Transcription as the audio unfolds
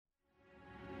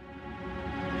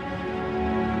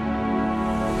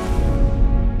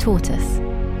Tortoise.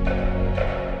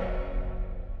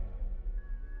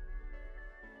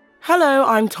 Hello,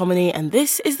 I'm Tomini, and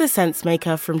this is The Sense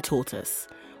Maker from Tortoise.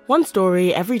 One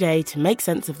story every day to make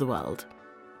sense of the world.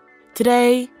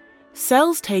 Today,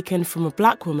 cells taken from a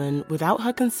black woman without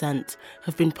her consent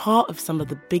have been part of some of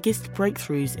the biggest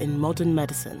breakthroughs in modern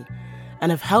medicine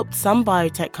and have helped some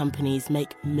biotech companies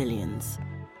make millions.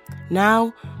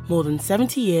 Now, more than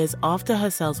 70 years after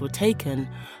her cells were taken,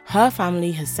 her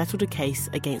family has settled a case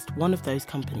against one of those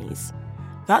companies.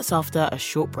 That's after a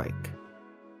short break.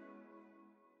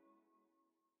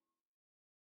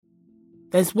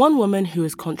 There's one woman who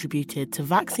has contributed to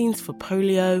vaccines for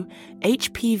polio,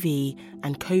 HPV,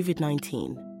 and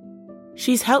COVID-19.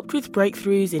 She's helped with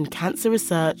breakthroughs in cancer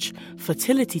research,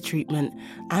 fertility treatment,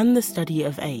 and the study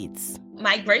of AIDS.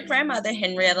 My great-grandmother,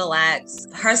 Henrietta Lacks,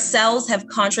 her cells have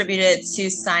contributed to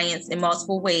science in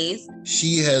multiple ways.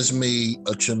 She has made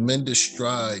a tremendous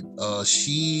stride.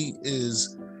 She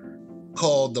is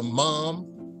called the mom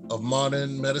of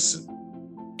modern medicine.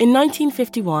 In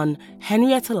 1951,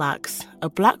 Henrietta Lacks, a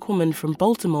black woman from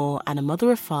Baltimore and a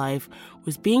mother of 5,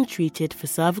 was being treated for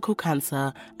cervical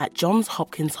cancer at Johns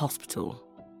Hopkins Hospital.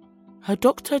 Her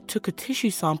doctor took a tissue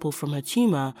sample from her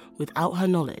tumour without her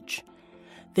knowledge.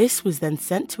 This was then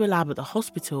sent to a lab at the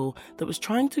hospital that was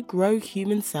trying to grow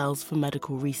human cells for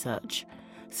medical research,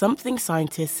 something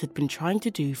scientists had been trying to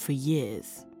do for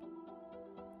years.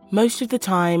 Most of the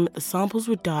time, the samples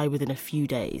would die within a few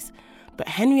days, but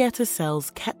Henrietta's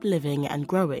cells kept living and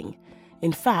growing.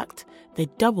 In fact,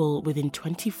 they'd double within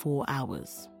 24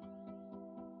 hours.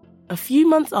 A few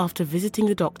months after visiting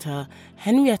the doctor,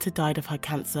 Henrietta died of her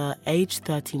cancer, aged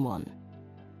 31.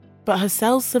 But her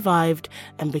cells survived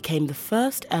and became the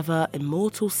first ever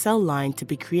immortal cell line to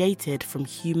be created from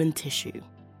human tissue.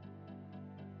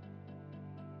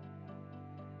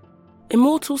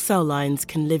 Immortal cell lines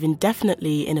can live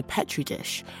indefinitely in a petri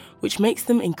dish, which makes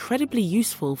them incredibly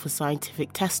useful for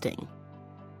scientific testing.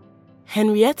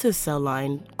 Henrietta's cell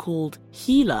line, called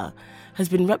HeLa, has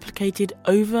been replicated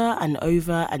over and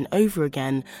over and over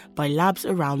again by labs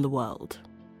around the world.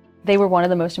 They were one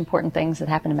of the most important things that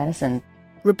happened in medicine.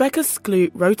 Rebecca Skloot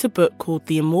wrote a book called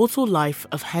The Immortal Life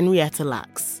of Henrietta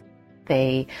Lacks.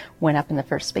 They went up in the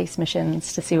first space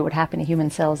missions to see what would happen to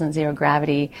human cells in zero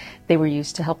gravity. They were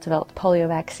used to help develop the polio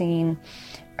vaccine.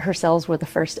 Her cells were the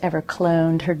first ever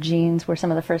cloned. Her genes were some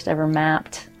of the first ever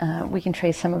mapped. We can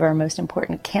trace some of our most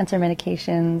important cancer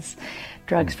medications,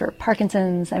 drugs for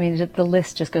Parkinson's. I mean, the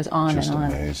list just goes on and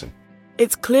on. Amazing.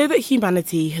 It's clear that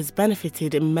humanity has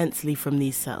benefited immensely from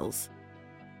these cells.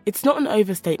 It's not an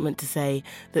overstatement to say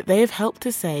that they have helped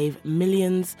to save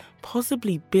millions,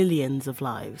 possibly billions of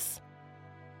lives.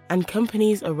 And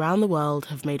companies around the world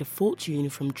have made a fortune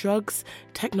from drugs,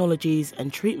 technologies,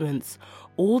 and treatments,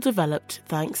 all developed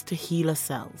thanks to HeLa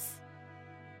cells.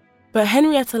 But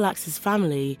Henrietta Lacks'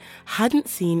 family hadn't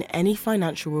seen any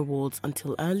financial rewards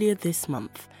until earlier this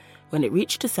month, when it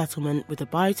reached a settlement with a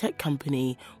biotech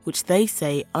company which they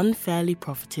say unfairly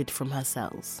profited from her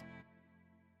cells.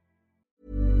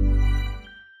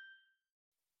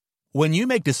 When you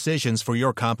make decisions for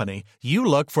your company, you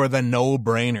look for the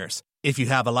no-brainers. If you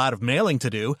have a lot of mailing to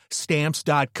do,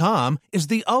 Stamps.com is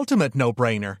the ultimate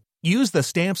no-brainer. Use the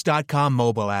Stamps.com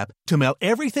mobile app to mail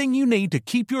everything you need to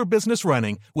keep your business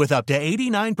running with up to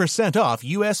 89% off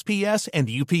USPS and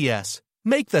UPS.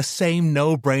 Make the same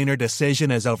no-brainer decision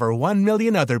as over 1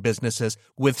 million other businesses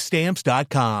with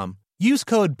Stamps.com. Use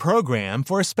code PROGRAM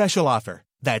for a special offer.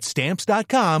 That's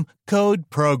Stamps.com, code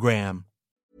PROGRAM.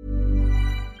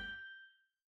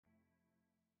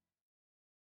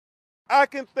 I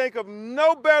can think of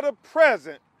no better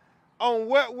present on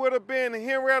what would have been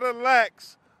Henrietta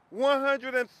Lacks'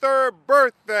 103rd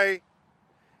birthday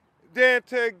than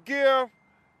to give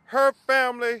her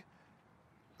family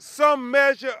some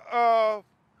measure of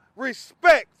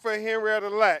respect for Henrietta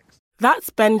Lacks. That's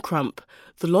Ben Crump,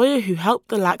 the lawyer who helped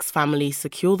the Lacks family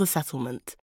secure the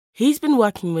settlement. He's been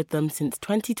working with them since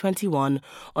 2021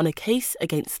 on a case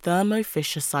against Thermo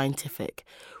Fisher Scientific,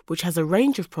 which has a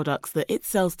range of products that it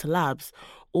sells to labs,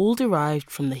 all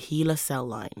derived from the HeLa cell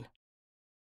line.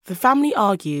 The family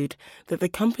argued that the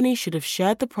company should have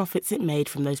shared the profits it made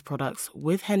from those products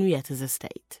with Henrietta's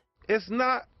estate. It's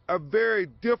not a very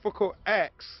difficult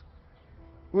act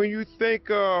when you think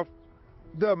of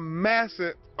the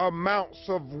massive amounts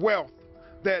of wealth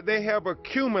that they have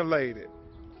accumulated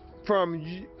from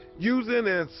using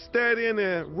and studying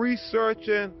and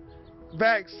researching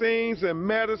vaccines and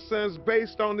medicines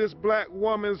based on this black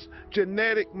woman's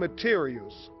genetic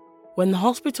materials. When the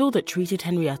hospital that treated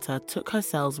Henrietta took her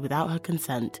cells without her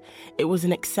consent, it was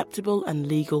an acceptable and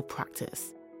legal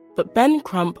practice. But Ben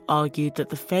Crump argued that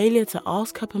the failure to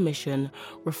ask her permission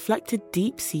reflected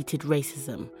deep-seated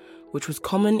racism, which was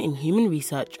common in human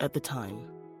research at the time.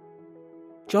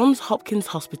 Johns Hopkins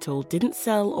Hospital didn't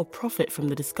sell or profit from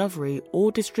the discovery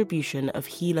or distribution of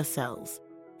HeLa cells.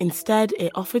 Instead,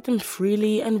 it offered them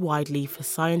freely and widely for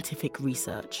scientific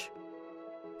research.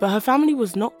 But her family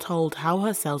was not told how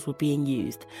her cells were being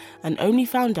used and only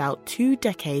found out 2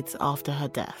 decades after her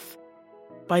death.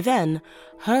 By then,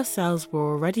 her cells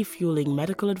were already fueling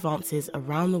medical advances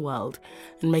around the world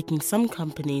and making some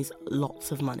companies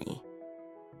lots of money.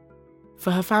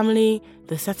 For her family,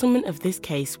 the settlement of this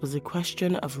case was a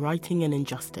question of righting an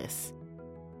injustice.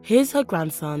 Here's her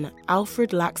grandson,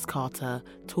 Alfred Lacks Carter,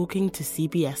 talking to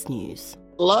CBS News.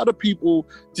 A lot of people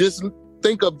just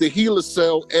think of the HeLa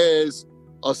cell as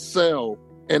a cell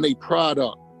and a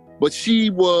product, but she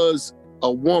was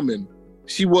a woman.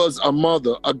 She was a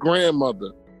mother, a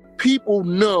grandmother. People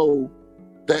know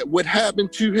that what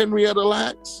happened to Henrietta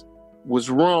Lacks was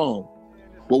wrong,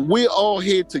 but we're all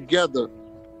here together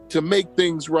to make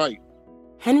things right.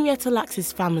 Henrietta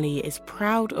Lacks' family is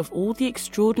proud of all the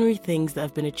extraordinary things that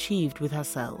have been achieved with her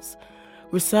cells.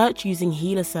 Research using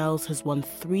HeLa cells has won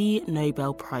 3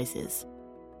 Nobel Prizes.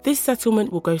 This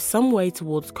settlement will go some way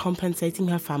towards compensating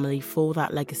her family for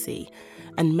that legacy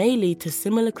and may lead to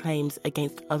similar claims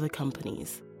against other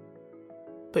companies.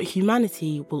 But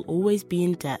humanity will always be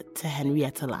in debt to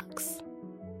Henrietta Lacks.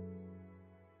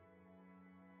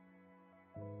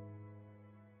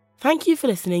 Thank you for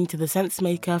listening to The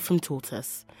Sensemaker from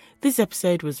Tortoise. This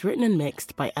episode was written and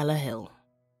mixed by Ella Hill.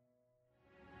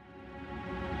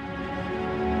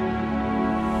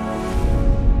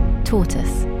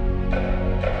 Tortoise.